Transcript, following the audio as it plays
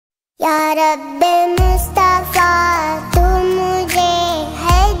या रब्बे मुस्तफा तू मुझे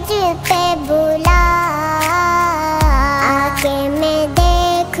हज पे बुला, आके मैं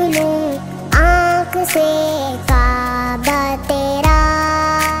देख लूं आँख से काबा तेरा।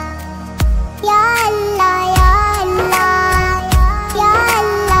 या अल्लाह या अल्लाह या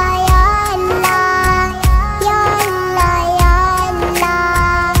अल्लाह या अल्लाह या अल्लाह या अल्लाह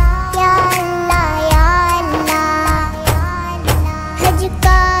या अल्लाह या अल्लाह। हज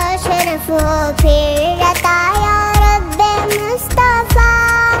का शरफ हो फिर अता या रब्बे मुस्तफा,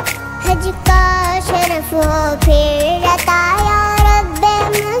 हज का शरफ हो फिर अता या रब्बे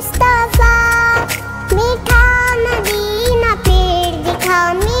मुस्तफा। मीठा मदीना फिर दिखा,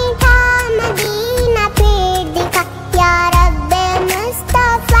 मीठा मदीना फिर दिखा या रब्बे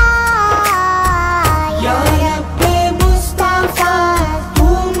मुस्तफा। या रब्बे मुस्तफा तू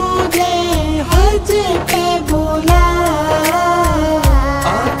मुझे हज पे बुला,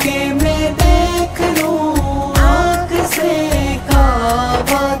 आके मैं देख लूं आँख से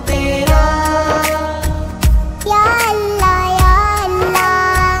काबा तेरा। या अल्लाह या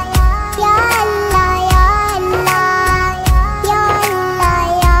अल्लाह या अल्लाह या अल्लाह या अल्लाह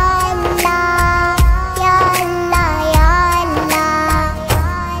या अल्लाह या अल्लाह या अल्लाह।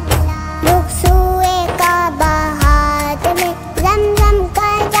 रुखसुए काबा हाथ में ज़मज़म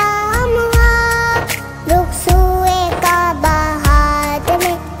का जाम हुआ, रुखसुए काबा हाथ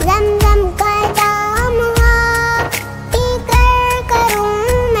में ज़मज़म का जाम हुआ। पीकर करूं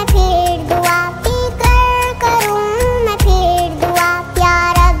मैं फिर दुआ, पीकर करूं मैं फिर दुआ या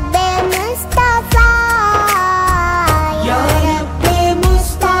रब्बे मुस्तफा। या रब्बे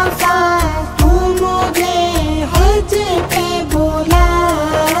मुस्तफा तू मुझे हज पे बुला,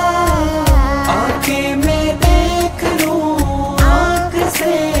 आके मैं देख लूं आँख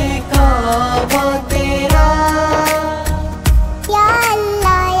से काबा तेरा। या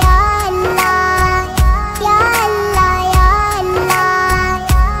अल्लाह या अल्लाह या अल्लाह या अल्लाह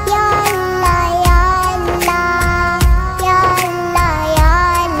या अल्लाह या अल्लाह या अल्लाह या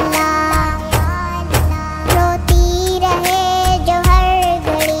अल्लाह। रोती रहे जो हर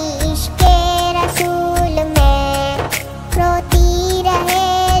घड़ी इश्क़े रसूल में, रोती रहे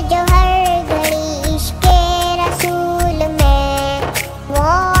जो हर घड़ी इश्क़े रसूल में। वो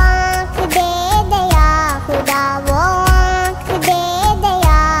आँख दे दया खुदा, वो आँख दे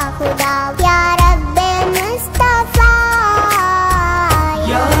दया खुदा या रब्बे मुस्तफा।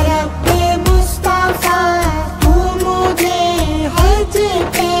 या रब्बे मुस्तफा तू मुझे हज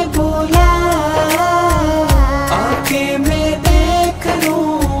पे बुला, आके मैं देख लूं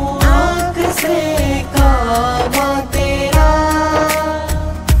आँख से काबा तेरा।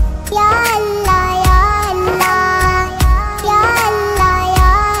 या अल्लाह या अल्लाह या अल्लाह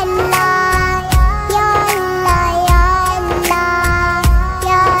या अल्लाह या अल्लाह या अल्लाह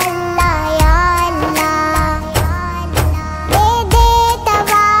या अल्लाह या अल्लाह। दे दे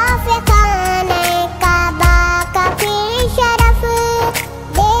तवाफ़ खाने काबा का फिर शरफ,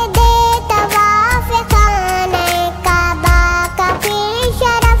 दे दे तवाफ़ खाने काबा का फिर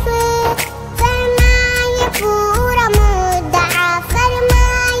शरफ। फरमाए पूरा मुद्दा,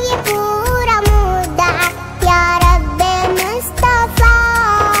 फरमाए पूरा मुद्दा या रब्बे मुस्तफा।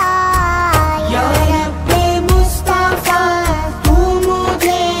 या रब्बे मुस्तफा तू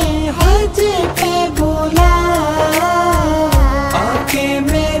मुझे हज पे बुला, आके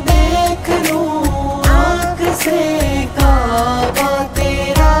मैं देख लूं आँख से काबा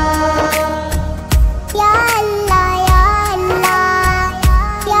तेरा। या अल्लाह या अल्लाह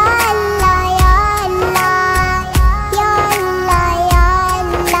या अल्लाह या अल्लाह या अल्लाह या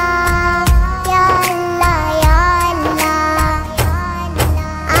अल्लाह या अल्लाह या अल्लाह।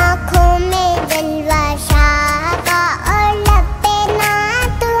 आँखों में जलवा शाह का और लब पे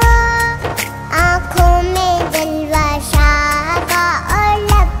नात हो, आँखों में जलवा शाह का और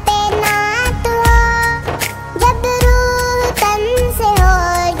लब पे नात हो। जब रूह तन से हो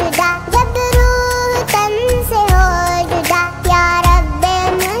जुदा, जब रूह तन से हो जुदा या रब्बे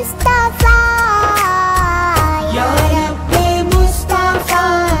मुस्तफा। या रब्बे मुस्तफा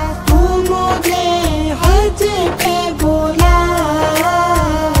तू मुझे हज पे बुला,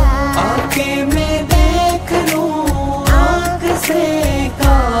 आके मैं देख लूं आँख से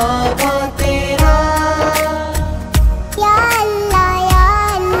काबा तेरा। या अल्लाह या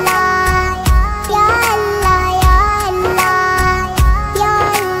अल्लाह या अल्लाह या अल्लाह या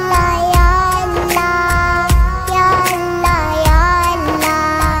अल्लाह या अल्लाह या अल्लाह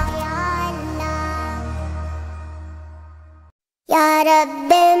या अल्लाह। या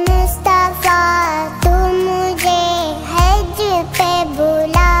रब्बे मुस्तफा तू मुझे हज पे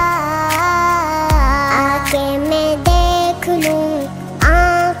बुला, आके मैं देख लूं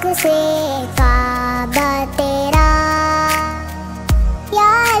आँख से